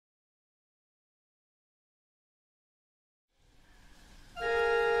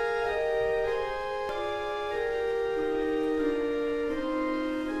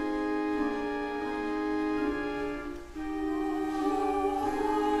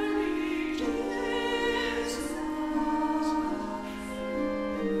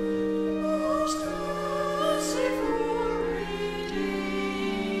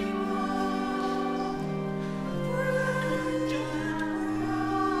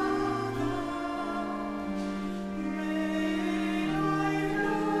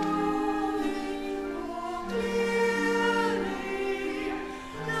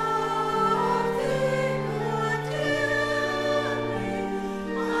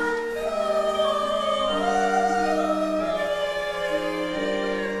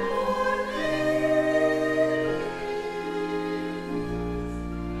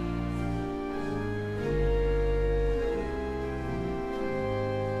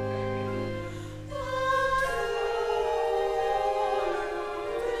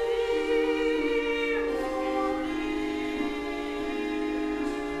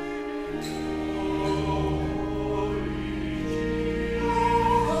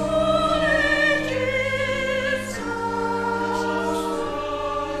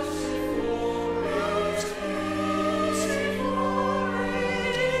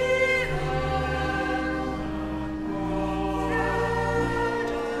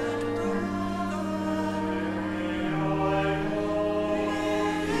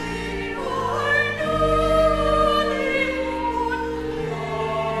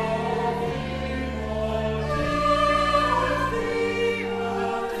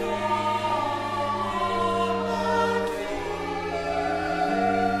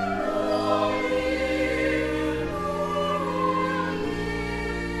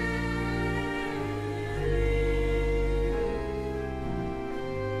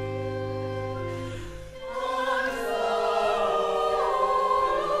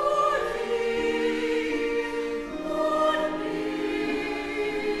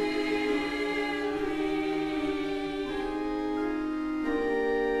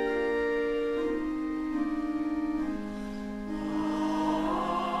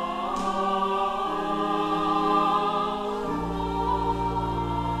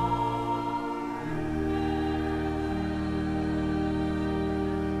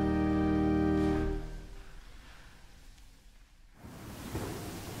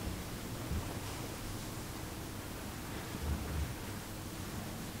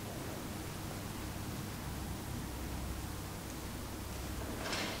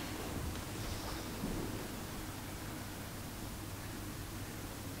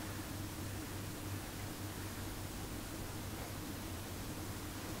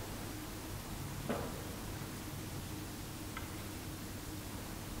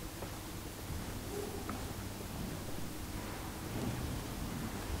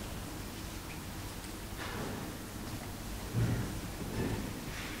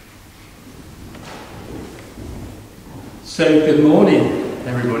So good morning,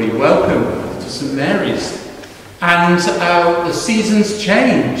 everybody. Welcome to St Mary's. And the seasons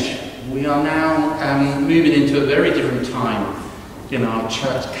change. We are now moving into a very different time in our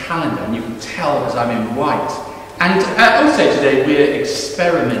church calendar, and you can tell as I'm in white. And also today we're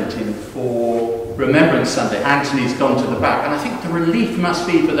experimenting for Remembrance Sunday. Anthony's gone to the back, and I think the relief must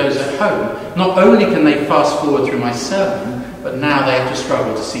be for those at home. Not only can they fast forward through my sermon, but now they have to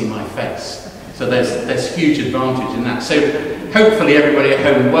struggle to see my face. So there's huge advantage in that. So hopefully everybody at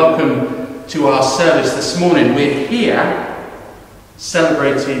home, welcome to our service this morning. We're here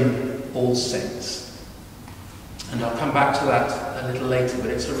celebrating All Saints. And I'll come back to that a little later,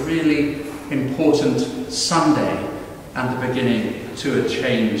 but it's a really important Sunday and the beginning to a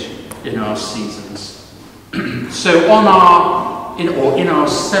change in our seasons. So in our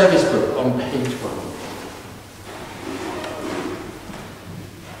service book on page 1.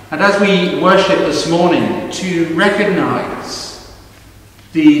 And as we worship this morning, to recognise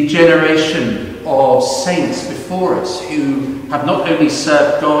the generation of saints before us who have not only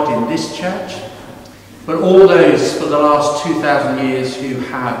served God in this church, but all those for the last 2,000 years who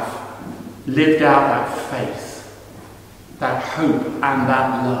have lived out that faith, that hope and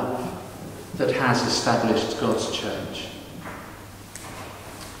that love that has established God's church.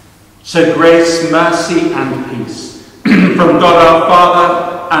 So grace, mercy and peace from God our Father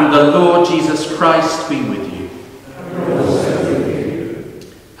and the Lord Jesus Christ be with you.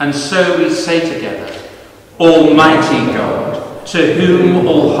 And so we say together, Almighty God, to whom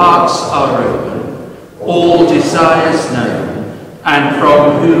all hearts are open, all desires known, and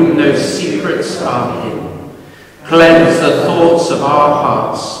from whom no secrets are hidden, cleanse the thoughts of our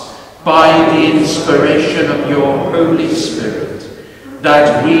hearts by the inspiration of your Holy Spirit,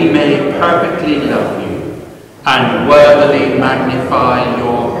 that we may perfectly love you and worthily magnify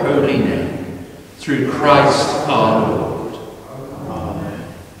your holy name, through Christ our Lord.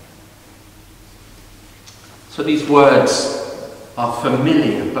 Amen. So these words are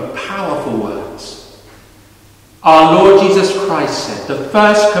familiar but powerful words. Our Lord Jesus Christ said, the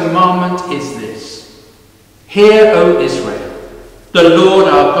first commandment is this: Hear, O Israel, the Lord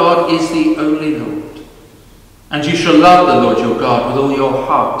our God is the only Lord. And you shall love the Lord your God with all your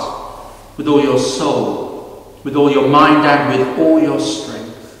heart, with all your soul, with all your mind and with all your strength.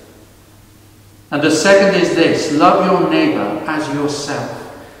 And the second is this: love your neighbour as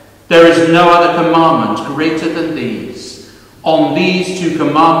yourself. There is no other commandment greater than these. On these two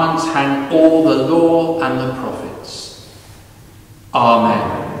commandments hang all the law and the prophets.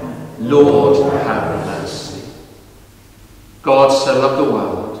 Amen. Lord, have mercy. God so loved the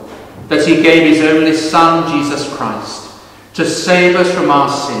world that he gave his only Son, Jesus Christ, to save us from our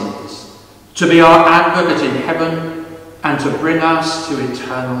sins, to be our advocate in heaven, and to bring us to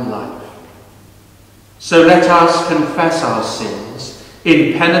eternal life. So let us confess our sins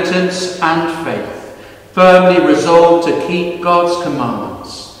in penitence and faith, firmly resolved to keep God's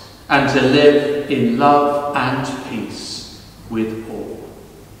commandments and to live in love and peace with all.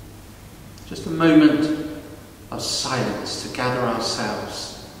 Just a moment of silence to gather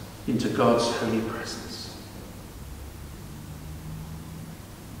ourselves into God's holy presence.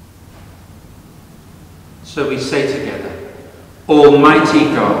 So we say together, Almighty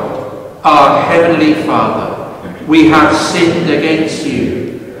God, our Heavenly Father, we have sinned against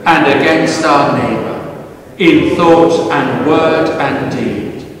you and against our neighbour, in thought and word and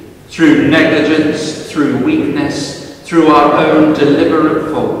deed, through negligence, through weakness, through our own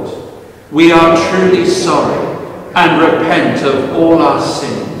deliberate fault. We are truly sorry and repent of all our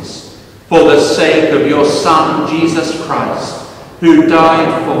sins, for the sake of your Son, Jesus Christ, who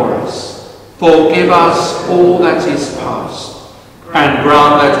died for us. Forgive us all that is past, and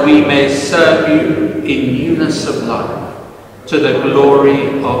grant that we may serve you in newness of life, to the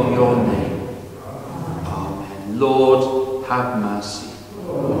glory of your name. Amen. Lord, have mercy.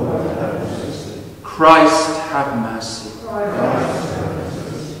 Lord, have mercy. Christ, have mercy. Christ, have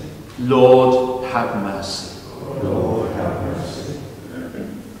mercy. Lord, have mercy. Lord, have mercy.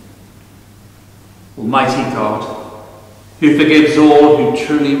 Almighty God, who forgives all who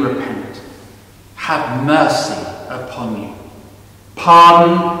truly repent, have mercy upon you,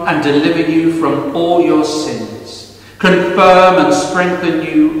 pardon and deliver you from all your sins, confirm and strengthen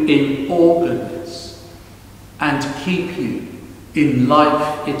you in all goodness, and keep you in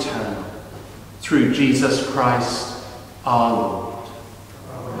life eternal, through Jesus Christ our Lord.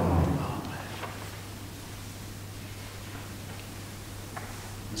 Amen.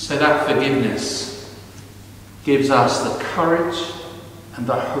 So that forgiveness gives us the courage and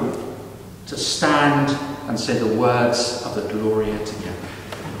the hope to stand and say the words of the Gloria together.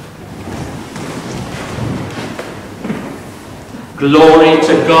 Glory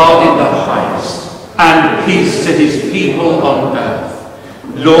to God in the highest, and peace to his people on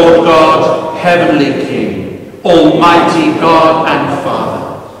earth. Lord God, heavenly King, almighty God and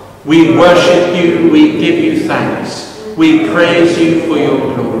Father, we worship you, we give you thanks, we praise you for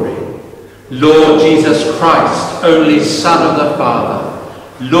your glory. Lord Jesus Christ, only Son of the Father,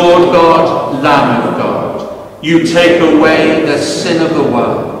 Lord God, Lamb of God, you take away the sin of the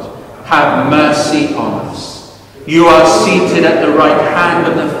world. Have mercy on us. You are seated at the right hand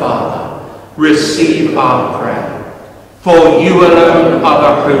of the Father. Receive our prayer. For you alone are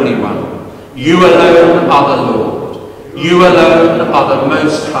the Holy One. You alone are the Lord. You alone are the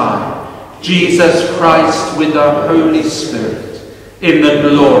Most High. Jesus Christ with the Holy Spirit, in the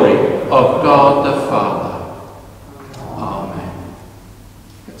glory of God the Father. Amen.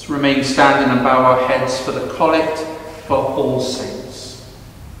 Let's remain standing and bow our heads for the collect for all saints.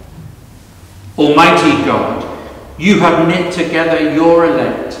 Almighty God, you have knit together your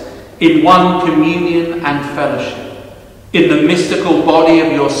elect in one communion and fellowship, in the mystical body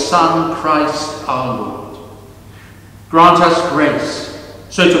of your Son, Christ our Lord. Grant us grace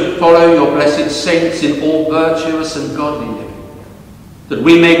so to follow your blessed saints in all virtuous and godly living, that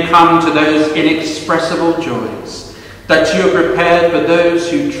we may come to those inexpressible joys that you have prepared for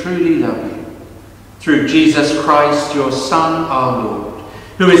those who truly love you. Through Jesus Christ, your Son, our Lord,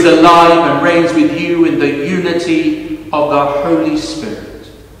 who is alive and reigns with you in the unity of the Holy Spirit,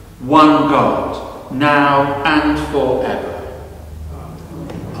 one God, now and forever.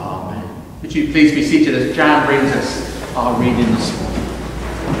 Amen. Would you please be seated as Jan brings us our reading this morning.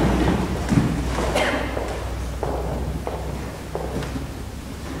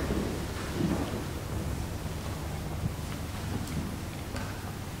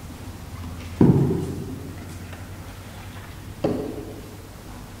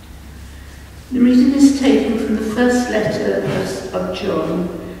 The reading is taken from the first letter of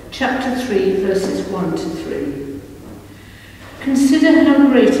John, chapter 3, verses 1 to 3. Consider how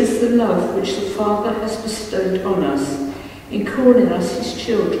great is the love which the Father has bestowed on us in calling us his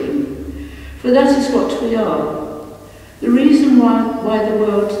children, for that is what we are. The reason why the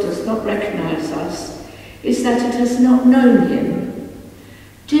world does not recognize us is that it has not known him.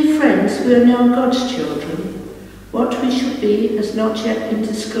 Dear friends, we are now God's children. What we shall be has not yet been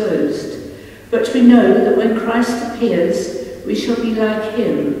disclosed. But we know that when Christ appears, we shall be like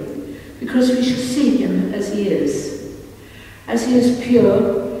him, because we shall see him as he is. As he is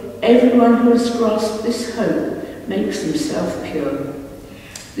pure, everyone who has grasped this hope makes himself pure.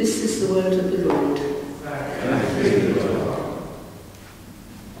 This is the word of the Lord. Thanks be to God.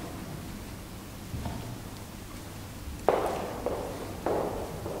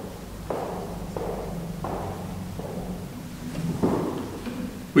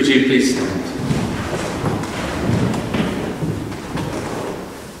 Would you please stand?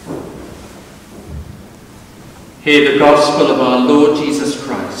 Hear the gospel of our Lord Jesus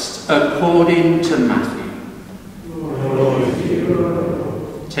Christ according to Matthew. Glory to you,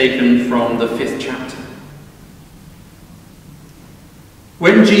 Lord. Taken from the 5th chapter.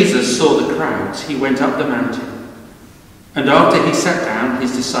 When Jesus saw the crowds, he went up the mountain, and after he sat down,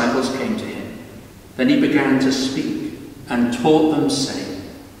 his disciples came to him. Then he began to speak and taught them, saying,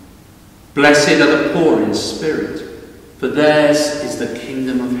 Blessed are the poor in spirit, for theirs is the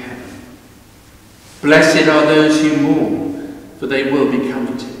kingdom of heaven. Blessed are those who mourn, for they will be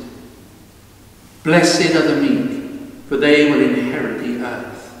comforted. Blessed are the meek, for they will inherit the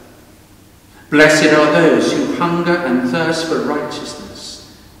earth. Blessed are those who hunger and thirst for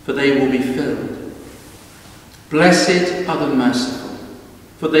righteousness, for they will be filled. Blessed are the merciful,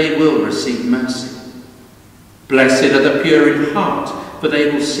 for they will receive mercy. Blessed are the pure in heart, for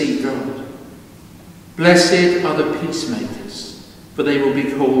they will see God. Blessed are the peacemakers, for they will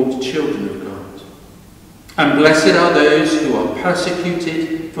be called children of God. And blessed are those who are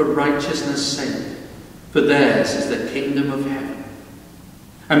persecuted for righteousness' sake, for theirs is the kingdom of heaven.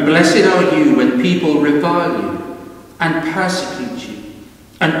 And blessed are you when people revile you and persecute you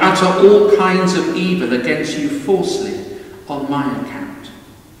and utter all kinds of evil against you falsely on my account.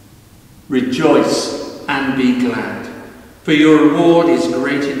 Rejoice and be glad, for your reward is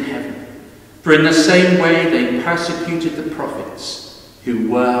great in heaven. For in the same way they persecuted the prophets who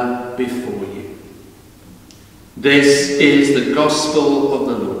were before you. This is the gospel of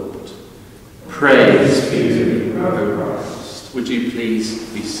the Lord. Praise be to you, O Christ. Would you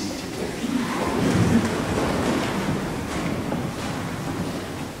please be seated?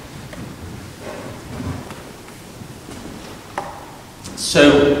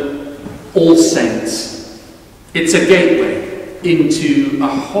 So, All Saints, it's a gateway into a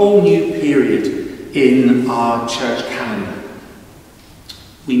whole new period in our church calendar.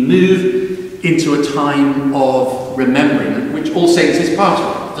 we move into a time of remembering, which All Saints is part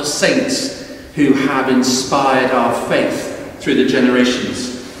of, the saints who have inspired our faith through the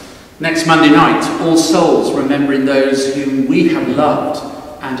generations. Next Monday night, All Souls, remembering those whom we have loved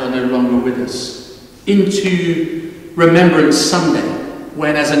and are no longer with us. Into Remembrance Sunday,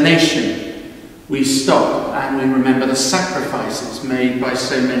 when as a nation we stop and we remember the sacrifices made by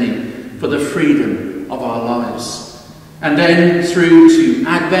so many for the freedom of our lives. And then through to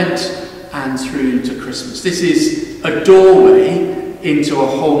Advent and through to Christmas. This is a doorway into a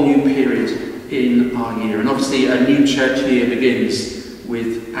whole new period in our year. And obviously a new church year begins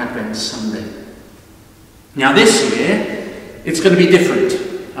with Advent Sunday. Now this year, it's going to be different,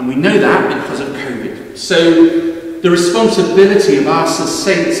 and we know that because of COVID. So the responsibility of us as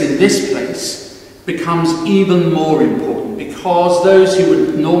saints in this place becomes even more important, because those who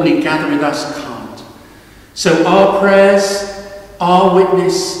would normally gather with us can't. So our prayers, our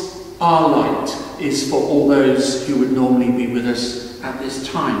witness, our light is for all those who would normally be with us at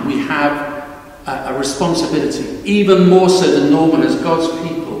this time. We have a responsibility, even more so than normal as God's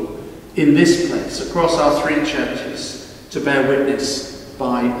people in this place, across our 3 churches, to bear witness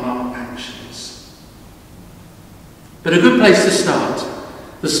by our actions. But a good place to start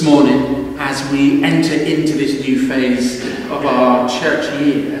this morning as we enter into this new phase of our church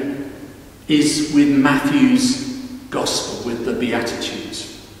year is with Matthew's Gospel, with the Beatitudes.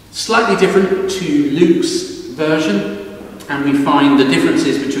 Slightly different to Luke's version, and we find the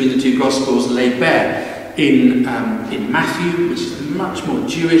differences between the 2 Gospels laid bare in Matthew, which is much more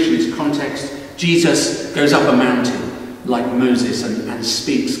Jewish in its context. Jesus goes up a mountain like Moses and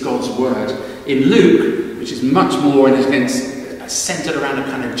speaks God's word. In Luke, which is much more, and again, centered around a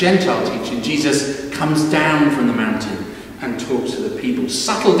kind of Gentile teaching, Jesus comes down from the mountain and talks to the people.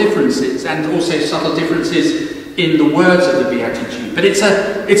 Subtle differences, and also subtle differences in the words of the Beatitude. But it's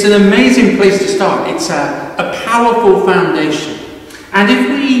an amazing place to start. It's a powerful foundation. And if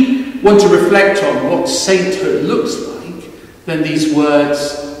we want to reflect on what sainthood looks like, then these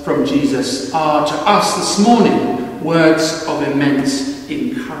words from Jesus are to us this morning words of immense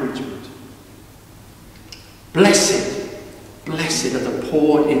encouragement. Blessed, blessed are the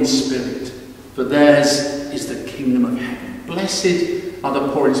poor in spirit, for theirs is the kingdom of heaven. Blessed are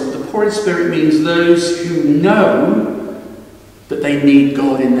the poor in spirit. The poor in spirit means those who know that they need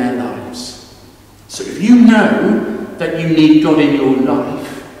God in their lives. So if you know that you need God in your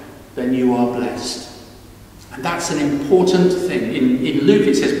life, then you are blessed. And that's an important thing. In Luke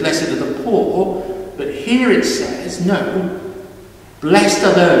it says, blessed are the poor, but here it says, no, blessed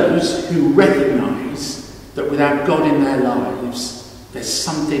are those who recognise that without God in their lives, there's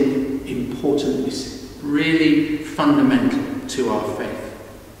something important missing, really fundamental to our faith.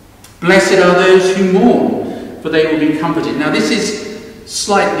 Blessed are those who mourn, for they will be comforted. Now this is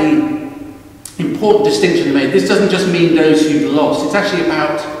slightly important distinction to make. This doesn't just mean those who've lost. It's actually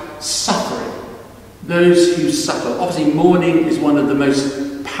about suffering. Those who suffer. Obviously mourning is one of the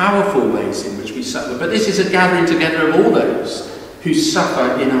most powerful ways in which we suffer. But this is a gathering together of all those who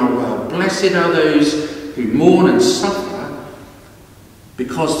suffer in our world. Blessed are those who mourn and suffer,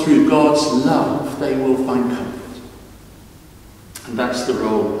 because through God's love they will find comfort. And that's the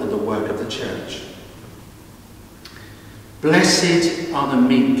role and the work of the church. Blessed are the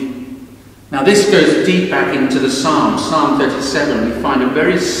meek. Now this goes deep back into the Psalm 37. We find a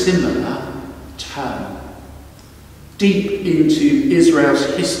very similar term. Deep into Israel's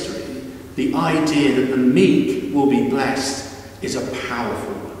history, the idea that the meek will be blessed is a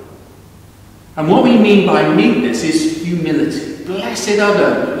powerful one. And what we mean by meekness is humility. Blessed are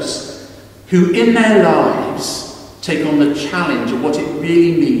those who in their lives take on the challenge of what it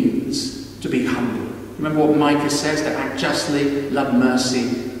really means to be humble. Remember what Micah says, to act justly, love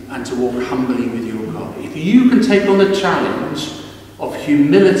mercy, and to walk humbly with your God. If you can take on the challenge of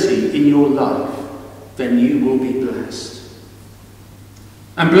humility in your life, then you will be blessed.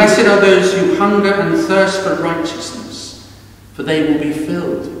 And blessed are those who hunger and thirst for righteousness, for they will be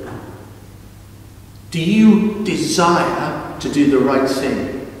filled. Do you desire to do the right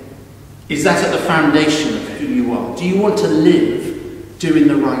thing? Is that at the foundation of who you are? Do you want to live doing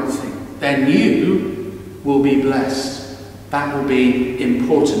the right thing? Then you will be blessed. That will be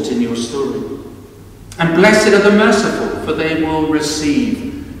important in your story. And blessed are the merciful, for they will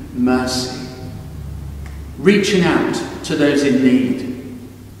receive mercy. Reaching out to those in need.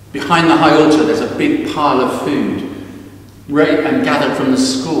 Behind the high altar there's a big pile of food and gathered from the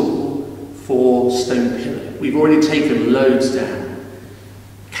school for Stone Pillar. We've already taken loads down.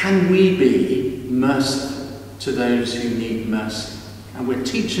 Can we be merciful to those who need mercy? And we're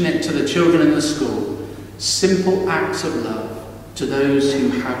teaching it to the children in the school. Simple acts of love to those who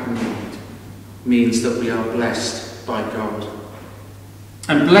have need means that we are blessed by God.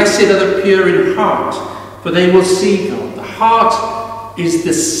 And blessed are the pure in heart, for they will see God. The heart is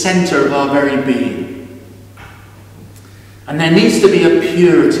the centre of our very being. And there needs to be a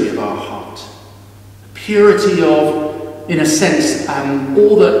purity of our heart. A purity of, in a sense,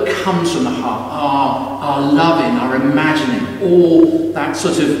 all that comes from the heart, our loving, our imagining, all that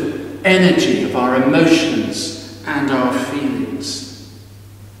sort of energy of our emotions and our feelings.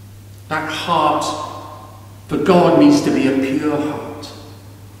 That heart for God needs to be a pure heart.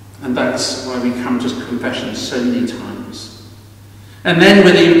 And that's why we come to confession so many times. And then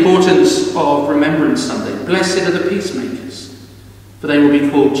with the importance of Remembrance Sunday, blessed are the peacemakers, for they will be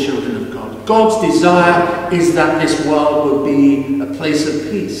called children of God. God's desire is that this world will be a place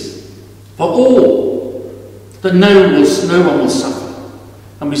of peace for all, that no one will suffer.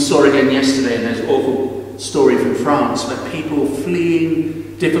 And we saw again yesterday in those awful story from France where people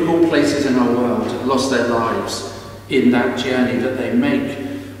fleeing difficult places in our world have lost their lives in that journey that they make.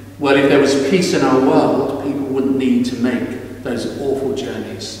 Well, if there was peace in our world, people wouldn't need to make those awful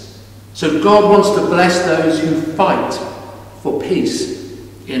journeys. So God wants to bless those who fight for peace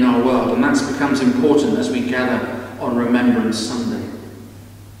in our world, and that becomes important as we gather on Remembrance Sunday.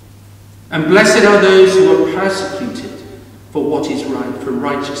 And blessed are those who are persecuted for what is right, for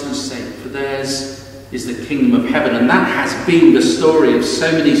righteousness' sake, for theirs is the kingdom of heaven. And that has been the story of so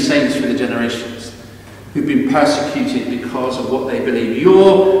many saints through the generations who've been persecuted because of what they believe.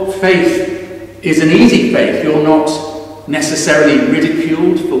 Your faith is an easy faith. You're not necessarily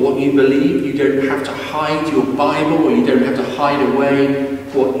ridiculed for what you believe. You don't have to hide your Bible, or you don't have to hide away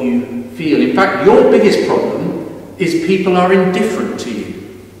what you feel. In fact, your biggest problem is people are indifferent to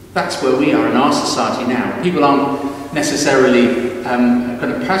you. That's where we are in our society now. People aren't necessarily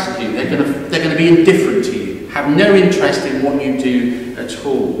going to persecute you. They're going to be indifferent to you, have no interest in what you do at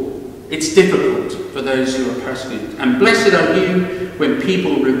all. It's difficult for those who are persecuted. And blessed are you when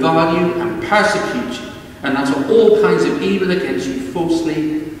people revile you and persecute you, and utter all kinds of evil against you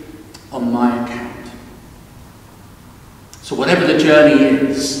falsely on my account. So whatever the journey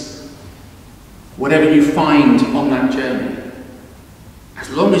is, whatever you find on that journey, as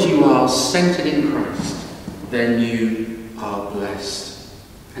long as you are centered in Christ, then you are blessed.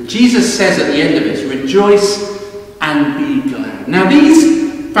 And Jesus says at the end of it, rejoice and be glad. Now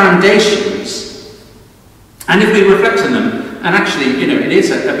these foundations, and if we reflect on them, and actually, it is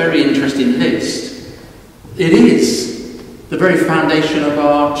a very interesting list. It is the very foundation of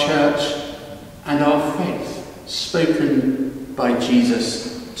our church and our faith, spoken by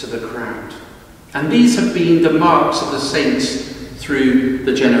Jesus to the crowd. And these have been the marks of the saints through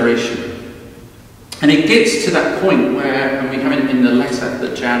the generation. And it gets to that point where, and we have it in the letter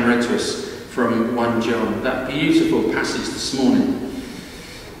that Jan read to us from 1 John, that beautiful passage this morning.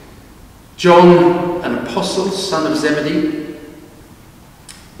 John, an apostle, son of Zebedee,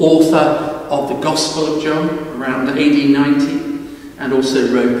 author of the Gospel of John around AD 90, and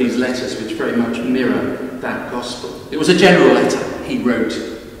also wrote these letters which very much mirror that Gospel. It was a general letter he wrote,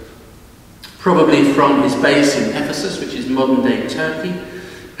 probably from his base in Ephesus, which is modern-day Turkey,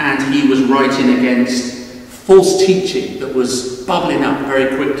 and he was writing against false teaching that was bubbling up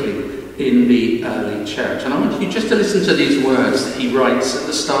very quickly in the early church. And I want you just to listen to these words that he writes at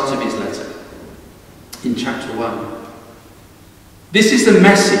the start of his letter in chapter 1. This is the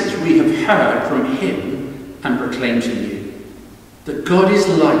message we have heard from him and proclaimed to you, that God is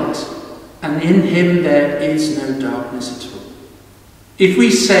light, and in him there is no darkness at all. If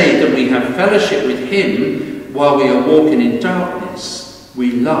we say that we have fellowship with him while we are walking in darkness,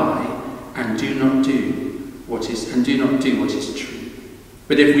 we lie and do not do what is true.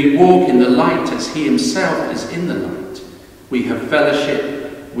 But if we walk in the light as he himself is in the light, we have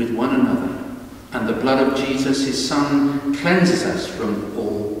fellowship with one another, and the blood of Jesus, his Son, cleanses us from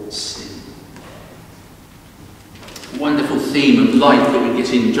all sin. A wonderful theme of light that we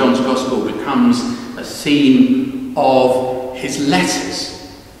get in John's Gospel becomes a theme of his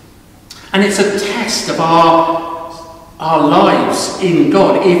letters. And it's a test of our lives in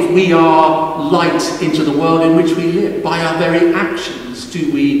God. If we are light into the world in which we live, by our very actions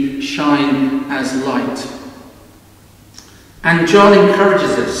do we shine as light. And John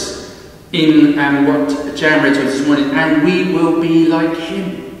encourages us in what Jan read to us this morning, and we will be like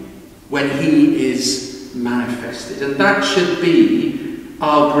him when he is manifested. And that should be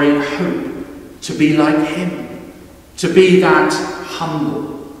our great hope, to be like him, to be that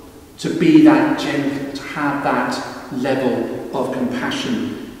humble, to be that gentle, to have that level of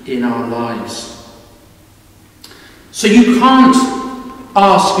compassion in our lives. So you can't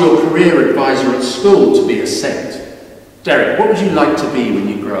ask your career advisor at school to be a saint. Derek, what would you like to be when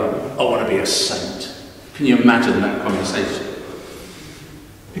you grow up? I want to be a saint. Can you imagine that conversation?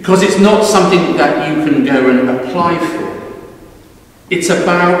 Because it's not something that you can go and apply for. It's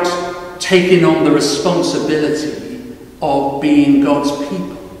about taking on the responsibility of being God's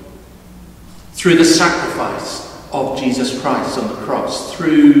people through the sacrifice of Jesus Christ on the cross,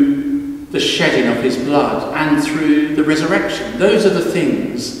 through the shedding of his blood, and through the resurrection. Those are the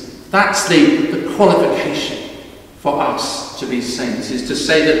things, that's the qualification for us to be saints, is to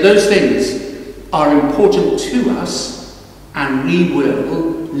say that those things are important to us, and we will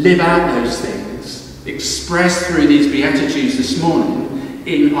live out those things, expressed through these Beatitudes this morning,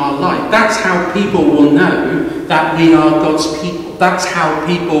 in our life. That's how people will know that we are God's people. That's how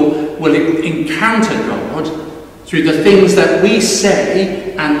people will encounter God, through the things that we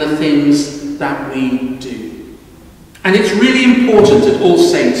say and the things that we do. And it's really important at All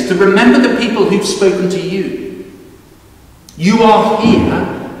Saints to remember the people who've spoken to you. You are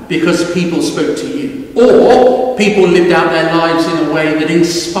here because people spoke to you, or people lived out their lives in a way that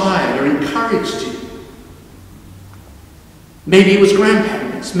inspired or encouraged you. Maybe it was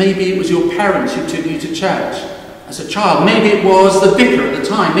grandparents, maybe it was your parents who took you to church as a child, maybe it was the vicar at the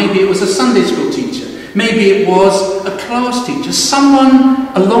time, maybe it was a Sunday school teacher, maybe it was a class teacher. Someone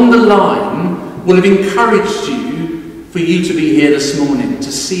along the line will have encouraged you for you to be here this morning,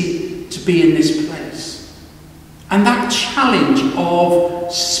 to be in this place. And that challenge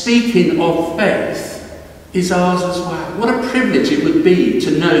of speaking of faith is ours as well. What a privilege it would be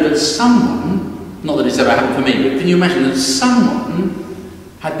to know that someone, not that it's ever happened for me, but can you imagine that someone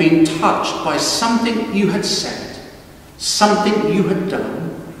had been touched by something you had said, something you had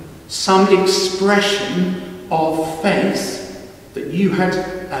done, some expression of faith that you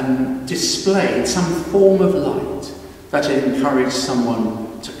had displayed, some form of light that had encouraged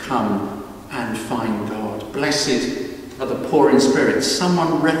someone to come and find God. Blessed are the poor in spirit,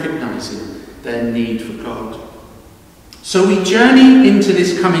 someone recognizing their need for God. So we journey into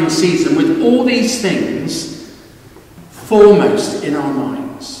this coming season with all these things foremost in our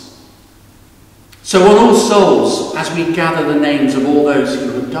minds. So on All Souls, as we gather the names of all those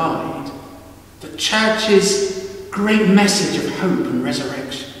who have died, the Church's great message of hope and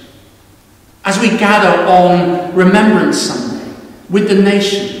resurrection. As we gather on Remembrance Sunday with the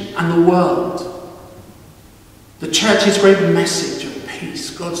nation and the world, the Church's great message of peace,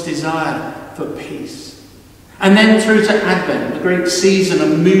 God's desire for peace. And then through to Advent, the great season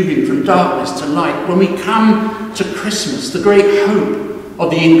of moving from darkness to light. When we come to Christmas, the great hope of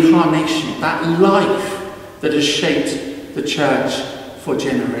the incarnation, that life that has shaped the Church for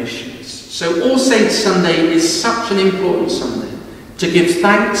generations. So All Saints Sunday is such an important Sunday to give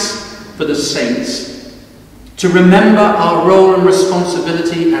thanks for the saints, to remember our role and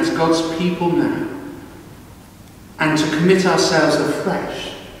responsibility as God's people now, and to commit ourselves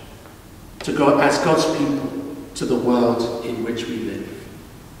afresh to God as God's people to the world in which we live.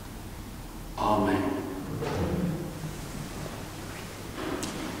 Amen.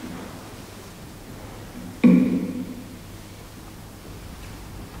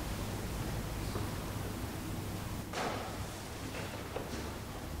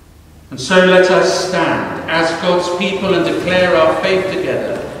 And so let us stand as God's people and declare our faith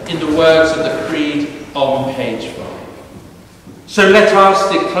together in the words of the Creed on page 5. So let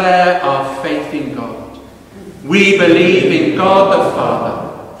us declare our faith in God. We believe in God the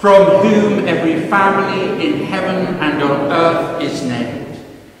Father, from whom every family in heaven and on earth is named.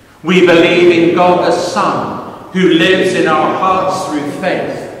 We believe in God the Son, who lives in our hearts through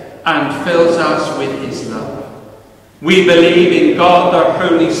faith and fills us with his love. We believe in God the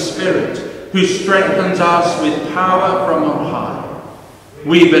Holy Spirit, who strengthens us with power from on high.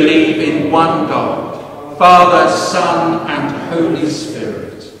 We believe in one God, Father, Son, and Holy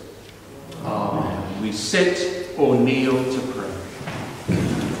Spirit. Amen. We sit or kneel to pray.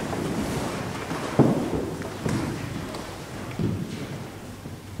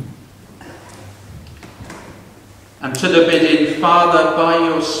 And to the bidding, Father, by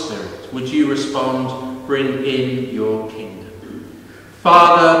your Spirit, would you respond, bring in your kingdom.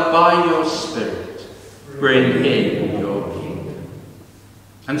 Father, by your Spirit, bring in your kingdom.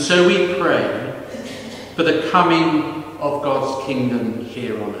 And so we pray for the coming of God's kingdom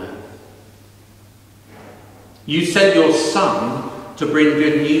here on earth. You sent your Son to bring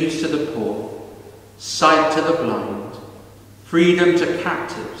good news to the poor, sight to the blind, freedom to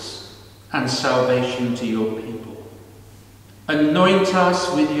captives, and salvation to your people. Anoint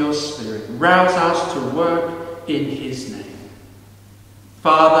us with your Spirit. Rouse us to work in his name.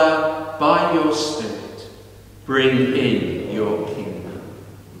 Father, by your Spirit, bring in your kingdom.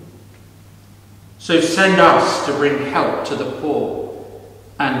 So So send us to bring help to the poor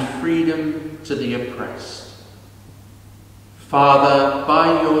and freedom to the oppressed. Father,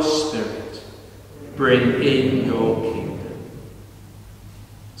 by your Spirit, bring in your kingdom.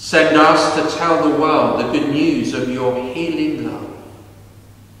 Send us to tell the world the good news of your healing love.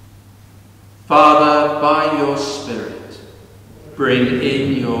 Father, by your Spirit, bring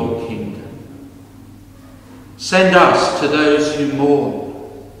in your kingdom. Send us to those who mourn,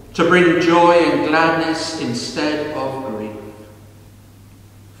 to bring joy and gladness instead of grief.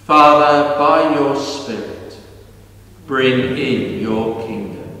 Father, by your Spirit, bring in your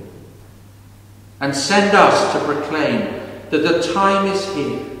kingdom. And send us to proclaim that the time is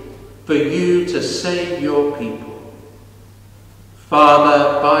here for you to save your people.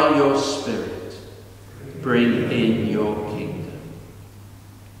 Father, by your Spirit, bring in your kingdom.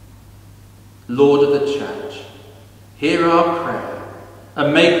 Lord of the Church, hear our prayer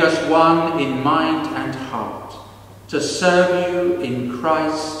and make us one in mind and heart to serve you in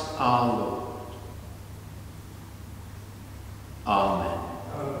Christ our Lord. Amen.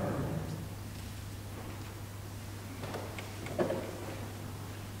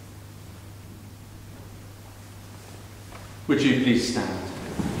 Would you please stand?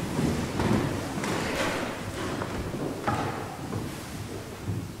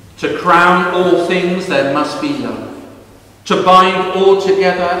 To crown all things there must be love, to bind all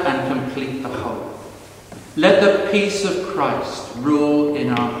together and complete the whole. Let the peace of Christ rule in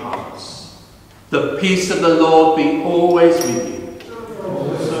our hearts. The peace of the Lord be always with you.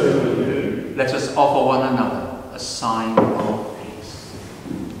 Also with you. Let us offer one another a sign of peace.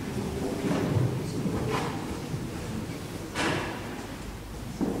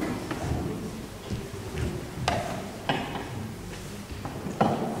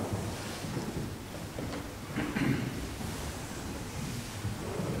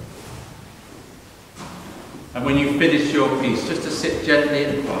 And when you finish your piece, just to sit gently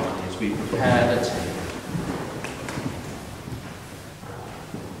and quietly as we prepare the table.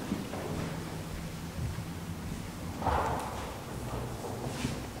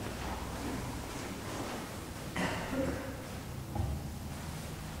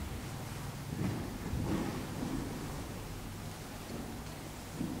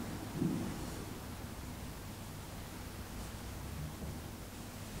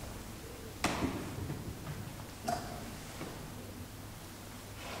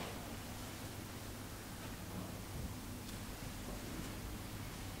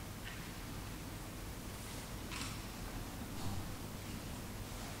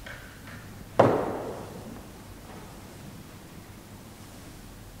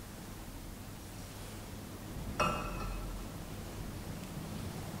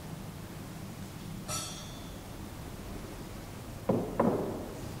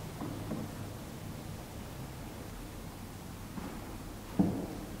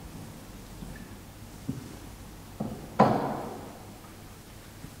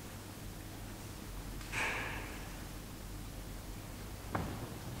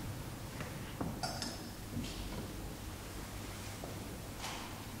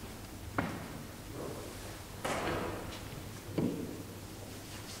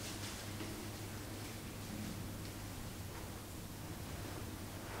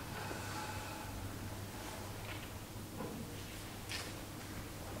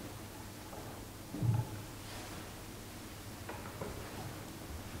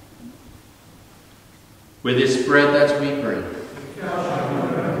 With this bread that we break,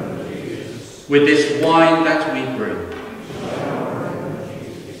 with this wine that we bring,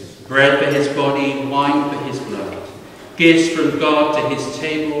 bread for his body, wine for his blood, gifts from God to his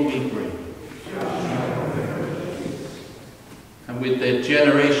table we bring. And with the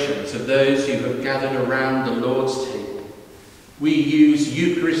generations of those who have gathered around the Lord's table, we use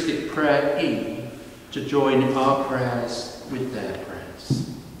Eucharistic prayer Eve to join our prayers with their prayers.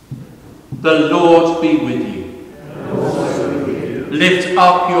 The Lord be with you. Lift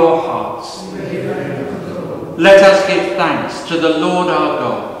up your hearts. Let us give thanks to the Lord our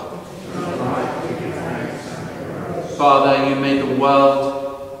God. Father, you made the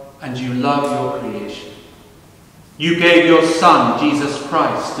world and you love your creation. You gave your Son, Jesus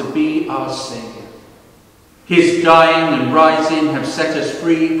Christ, to be our Saviour. His dying and rising have set us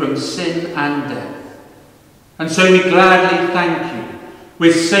free from sin and death. And so we gladly thank you,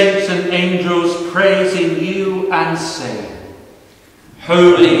 with saints and angels praising you and saying,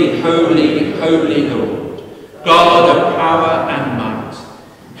 Holy, holy, holy Lord, God of power and might,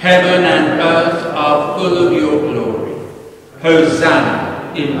 heaven and earth are full of your glory.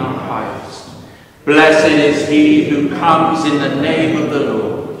 Hosanna in the highest. Blessed is he who comes in the name of the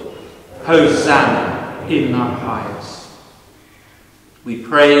Lord. Hosanna in the highest. We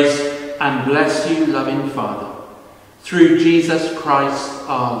praise and bless you, loving Father, through Jesus Christ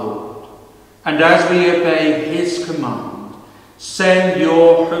our Lord. And as we obey his command, send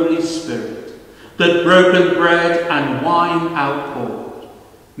your Holy Spirit, that broken bread and wine outpoured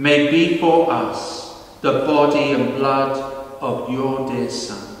may be for us the body and blood of your dear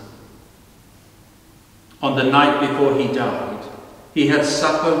Son. On the night before he died, he had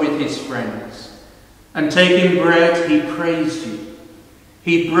supper with his friends, and taking bread, he praised you.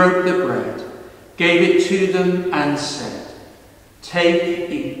 He broke the bread, gave it to them, and said, "Take,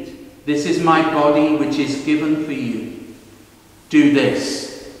 eat. This is my body, which is given for you. Do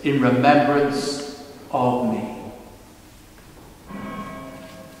this in remembrance of me."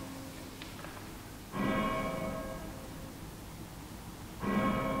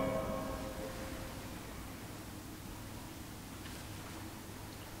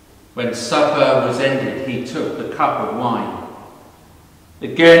 When supper was ended, he took the cup of wine.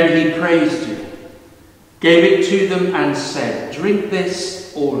 Again he praised you, gave it to them, and said, "Drink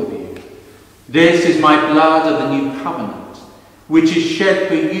this, all of you. This is my blood of the new covenant, which is shed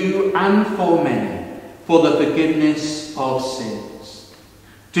for you and for many, for the forgiveness of sins.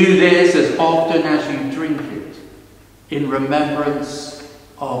 Do this as often as you drink it, in remembrance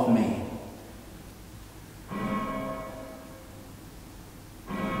of me."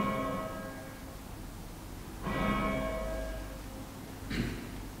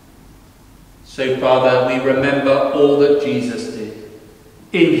 So, Father, we remember all that Jesus did.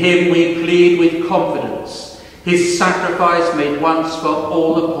 In him we plead with confidence his sacrifice made once for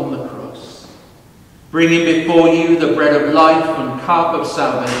all upon the cross. Bringing before you the bread of life and cup of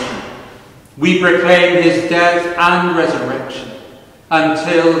salvation, we proclaim his death and resurrection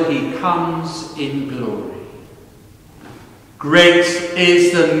until he comes in glory. Great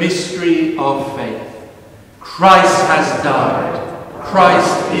is the mystery of faith. Christ has died.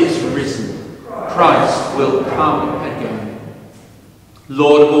 Christ is risen. Christ will come again.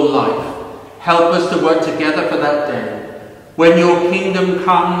 Lord of all life, help us to work together for that day, when your kingdom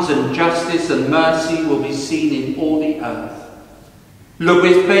comes and justice and mercy will be seen in all the earth. Look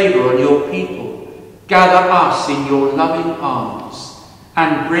with favour on your people, gather us in your loving arms,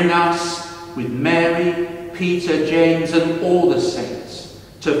 and bring us with Mary, Peter, James, and all the saints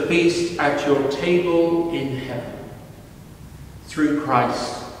to feast at your table in heaven. Through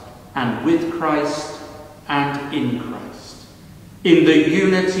Christ, and with Christ, and in Christ, in the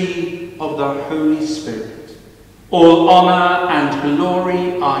unity of the Holy Spirit, all honour and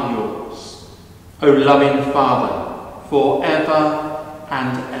glory are yours, O loving Father, for ever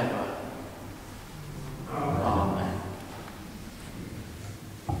and ever. Amen.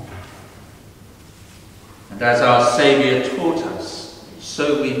 And as our Saviour taught us,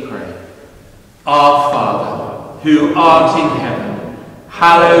 so we pray. Our Father, who art in heaven,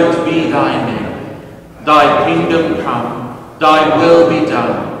 hallowed be thy name. Thy kingdom come, thy will be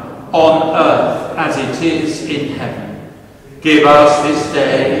done, on earth as it is in heaven. Give us this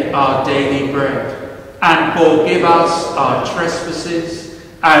day our daily bread, and forgive us our trespasses,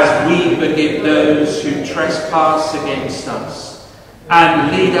 as we forgive those who trespass against us.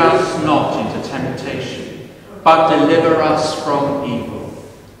 And lead us not into temptation, but deliver us from evil.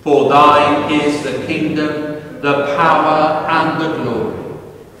 For thine is the kingdom, the power, and the glory,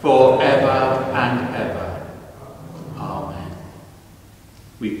 forever and ever. Amen.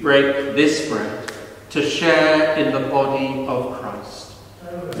 We break this bread to share in the body of Christ.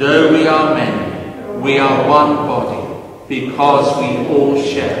 Though we are many, we are one body, because we all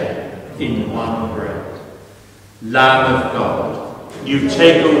share in one bread. Lamb of God, you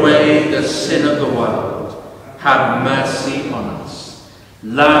take away the sin of the world. Have mercy on us.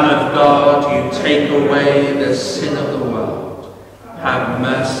 Lamb of God, you take away the sin of the world. Have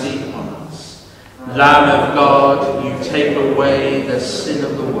mercy on us. Lamb of God, you take away the sin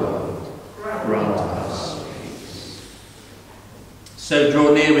of the world. Grant us peace. So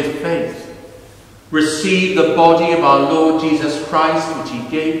draw near with faith. Receive the body of our Lord Jesus Christ, which he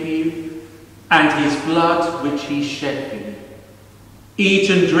gave you, and his blood, which he shed for you. Eat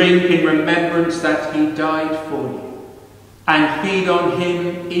and drink in remembrance that he died for you, and feed on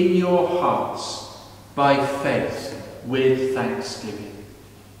him in your hearts by faith with thanksgiving.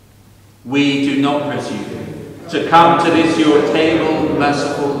 We do not presume to come to this your table,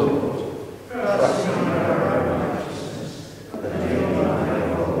 merciful Lord.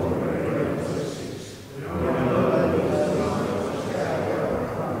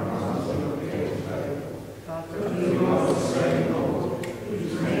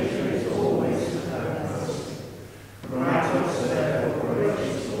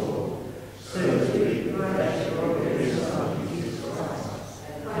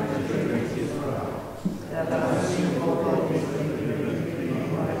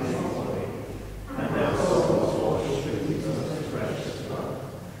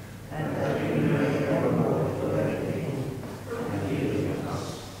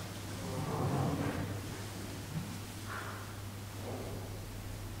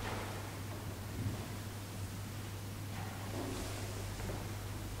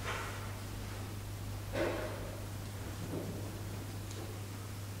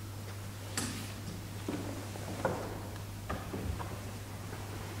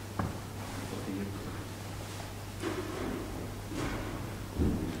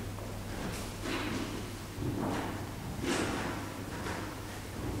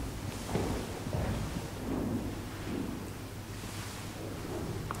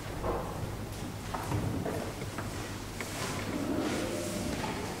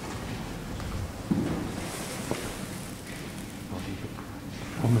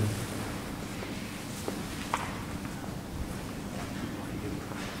 Amen.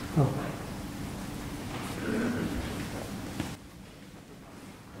 Oh.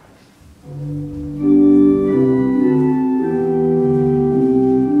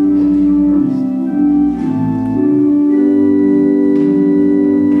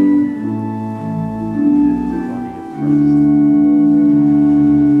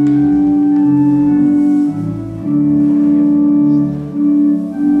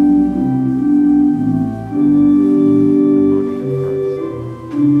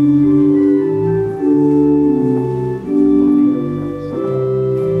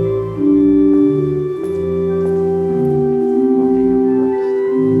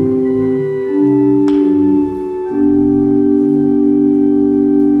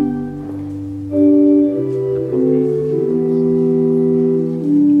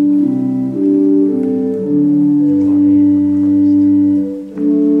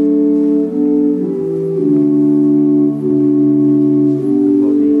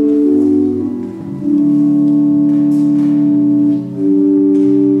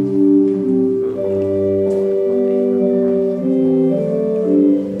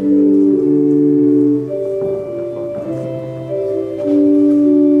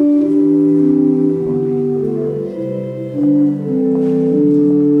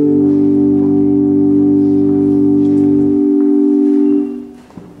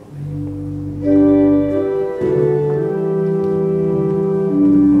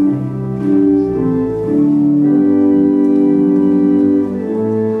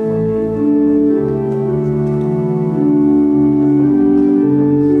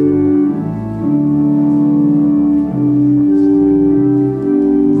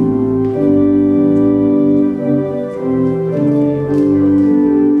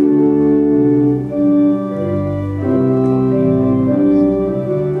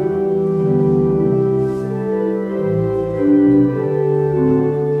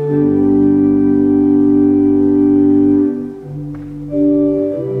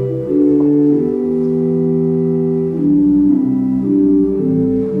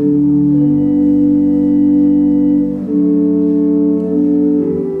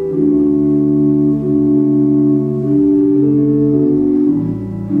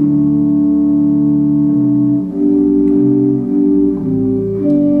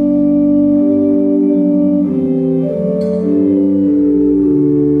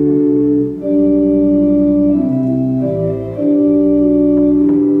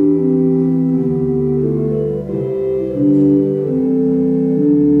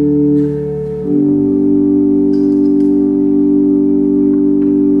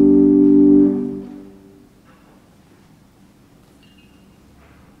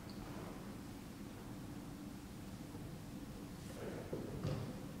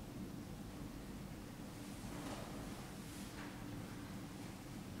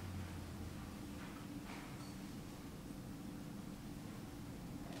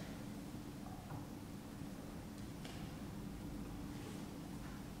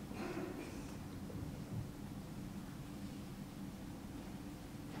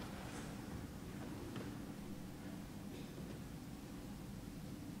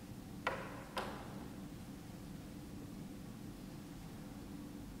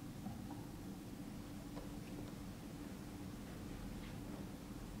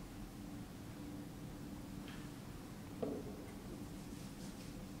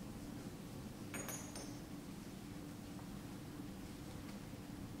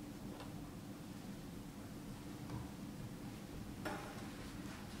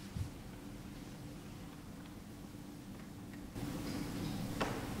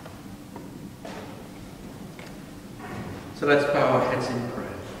 So let's bow our heads in prayer.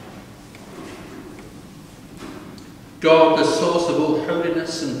 God, the source of all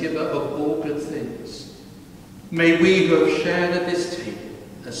holiness and giver of all good things, may we who have shared at this table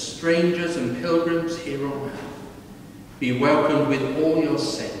as strangers and pilgrims here on earth be welcomed with all your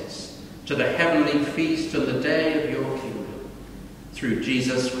saints to the heavenly feast on the day of your kingdom, through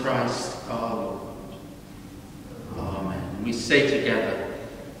Jesus Christ our Lord. Amen. We say together,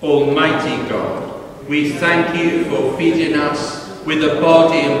 Almighty God, we thank you for feeding us with the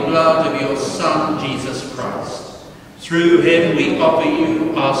body and blood of your Son, Jesus Christ. Through him we offer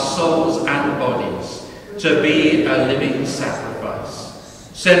you our souls and bodies to be a living sacrifice.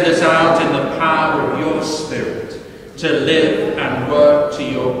 Send us out in the power of your Spirit to live and work to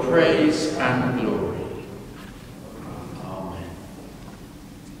your praise and glory. Amen.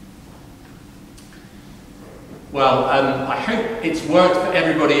 Well, I hope it's worked for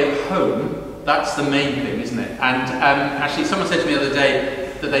everybody at home. That's the main thing, isn't it? And actually, someone said to me the other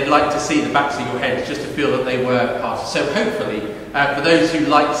day, that they'd like to see the backs of your heads just to feel that they were part. So hopefully, for those who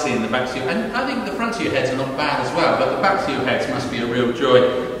like seeing the backs of your heads, and I think the fronts of your heads are not bad as well, but the backs of your heads must be a real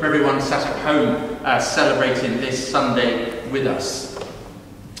joy for everyone sat at home celebrating this Sunday with us.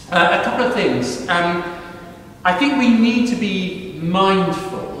 A couple of things. I think we need to be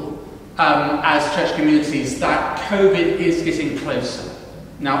mindful as church communities that COVID is getting closer.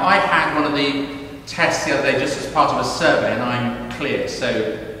 Now, I had one of the tests the other day just as part of a survey, and I'm clear,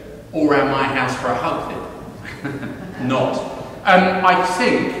 so all around my house for a hug thing. Not. I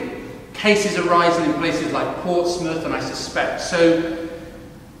think cases are rising in places like Portsmouth, and I suspect. So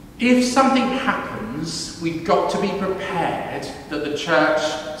if something happens, we've got to be prepared that the church,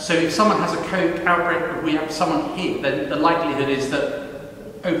 so if someone has a COVID outbreak, or we have someone here, then the likelihood is that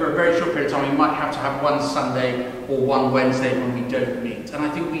over a very short period of time we might have to have one Sunday or one Wednesday when we don't meet. And I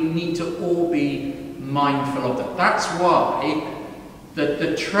think we need to all be mindful of that. That's why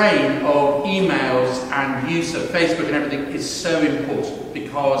the train of emails and use of Facebook and everything is so important,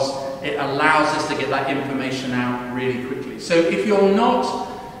 because it allows us to get that information out really quickly. So if you're not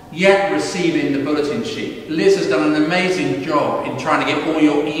yet receiving the bulletin sheet, Liz has done an amazing job in trying to get all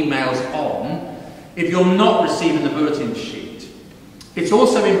your emails on. If you're not receiving the bulletin sheet, it's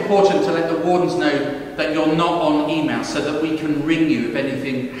also important to let the wardens know that you're not on email so that we can ring you if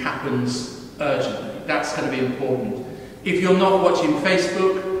anything happens urgently. That's going to be important. If you're not watching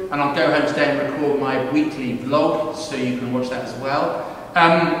Facebook, and I'll go home today and record my weekly vlog so you can watch that as well,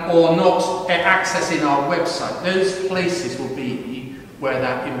 or not accessing our website, those places will be where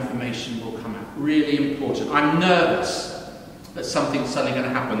that information will come out. Really important. I'm nervous that something's suddenly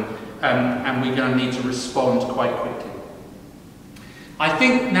going to happen and we're going to need to respond quite quickly. I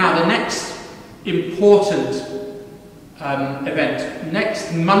think now the next important event,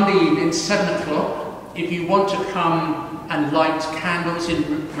 next Monday evening, 7 o'clock, if you want to come and light candles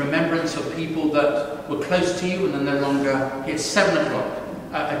in remembrance of people that were close to you and are no longer, it's 7 o'clock,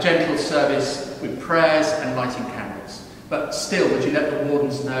 a gentle service with prayers and lighting candles. But still, would you let the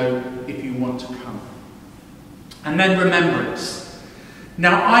wardens know if you want to come? And then remembrance.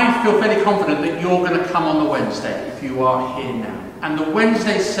 Now, I feel fairly confident that you're going to come on the Wednesday if you are here now. And the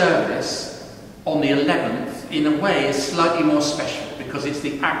Wednesday service on the 11th, in a way, is slightly more special because it's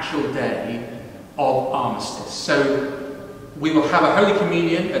the actual day of Armistice. So we will have a Holy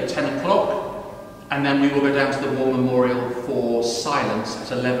Communion at 10 o'clock, and then we will go down to the War Memorial for silence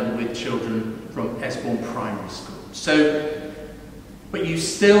at 11 with children from Easebourne Primary School. So, but you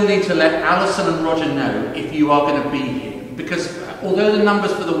still need to let Alison and Roger know if you are going to be here, because although the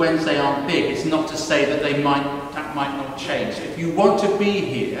numbers for the Wednesday aren't big, it's not to say that that might not change. So if you want to be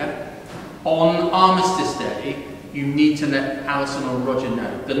here on Armistice Day, you need to let Alison or Roger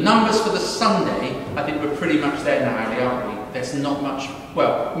know. The numbers for the Sunday, I think we're pretty much there now, Ali, aren't we? There's not much,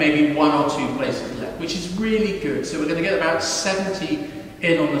 well, maybe 1 or 2 places left, which is really good. So we're going to get about 70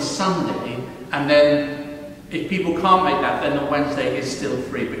 in on the Sunday, and then if people can't make that, then the Wednesday is still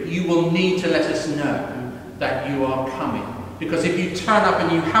free. But you will need to let us know that you are coming. Because if you turn up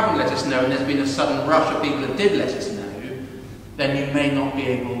and you haven't let us know, and there's been a sudden rush of people that did let us know, then you may not be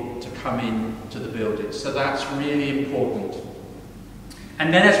able to come in to the building. So that's really important.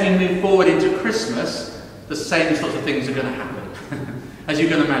 And then as we move forward into Christmas, the same sorts of things are going to happen. As you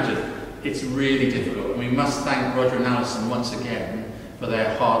can imagine, it's really difficult. And we must thank Roger and Alison once again for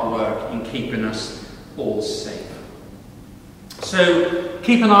their hard work in keeping us all safe. So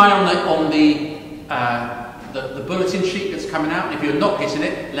keep an eye on the bulletin sheet that's coming out. If you're not getting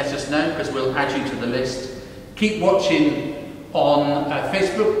it, let us know, because we'll add you to the list. Keep watching on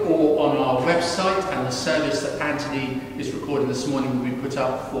Facebook or on our website, and the service that Anthony is recording this morning will be put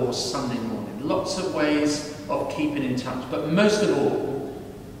up for Sunday morning. Lots of ways of keeping in touch, but most of all,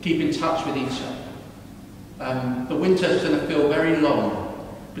 keep in touch with each other. The winter is going to feel very long,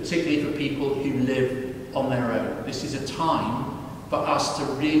 particularly for people who live on their own. This is a time for us to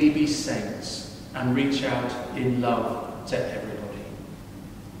really be saints and reach out in love to everybody.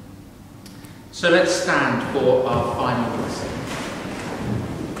 So let's stand for our final blessing.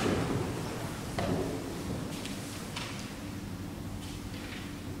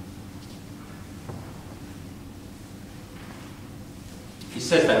 He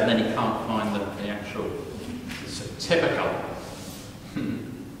says that and then he can't find the actual, it's so typical.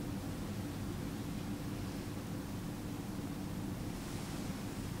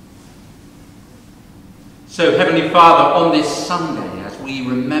 So, Heavenly Father, on this Sunday, as we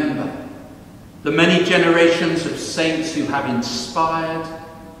remember the many generations of saints who have inspired,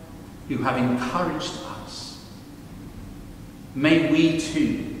 who have encouraged us, may we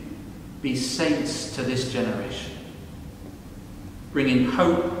too be saints to this generation. bringing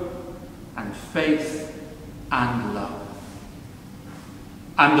hope and faith and love.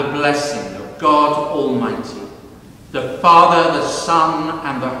 And the blessing of God Almighty, the Father, the Son,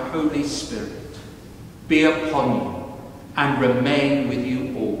 and the Holy Spirit, be upon you and remain with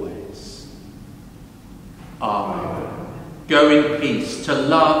you always. Amen. Go in peace to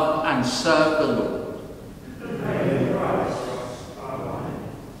love and serve the Lord.